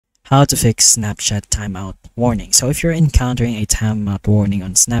How to fix Snapchat timeout warning. So if you're encountering a timeout warning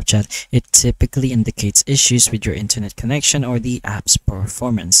on Snapchat, it typically indicates issues with your internet connection or the app's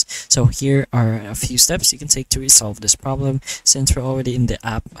performance. So here are a few steps you can take to resolve this problem. Since we're already in the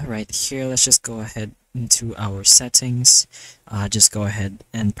app right here, let's just go ahead into our settings. Just go ahead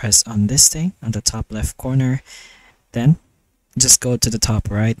and press on this thing on the top left corner. Then just go to the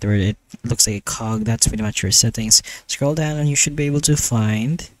top right where it looks like a cog. That's pretty much your settings. Scroll down and you should be able to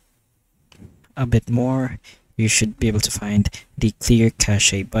find a bit more. You should be able to find the clear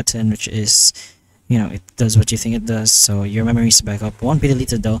cache button, which is, it does what you think it does. So your memory's backup won't be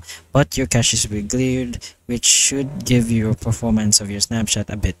deleted though, but your cache will be cleared, which should give your performance of your Snapchat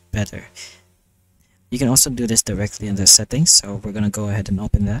a bit better. You can also do this directly in the settings, so we're gonna go ahead and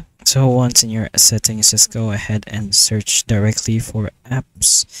open that. So once in your settings, just go ahead and search directly for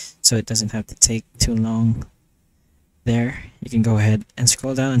apps, so it doesn't have to take too long. There, you can go ahead and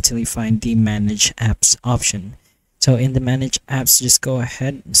scroll down until you find the Manage Apps option. So in the Manage Apps, just go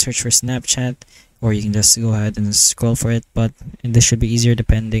ahead and search for Snapchat, or you can just go ahead and scroll for it, but this should be easier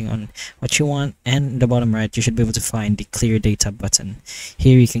depending on what you want. And in the bottom right, you should be able to find the Clear Data button.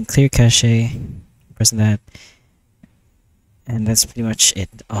 Here you can clear cache, press that, and that's pretty much it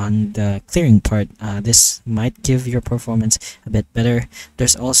on the clearing part. This might give your performance a bit better.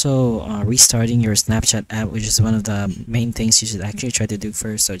 There's also restarting your Snapchat app, which is one of the main things you should actually try to do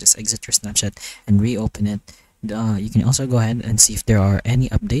first. So just exit your Snapchat and reopen it. You can also go ahead and see if there are any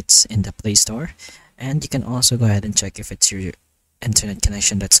updates in the Play Store, and you can also go ahead and check if it's your internet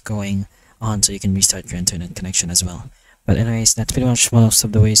connection that's going on, so you can restart your internet connection as well. But anyways, that's pretty much most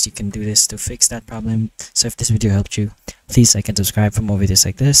of the ways you can do this to fix that problem. So if this video helped you, please like and subscribe for more videos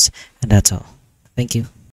like this, and that's all. Thank you.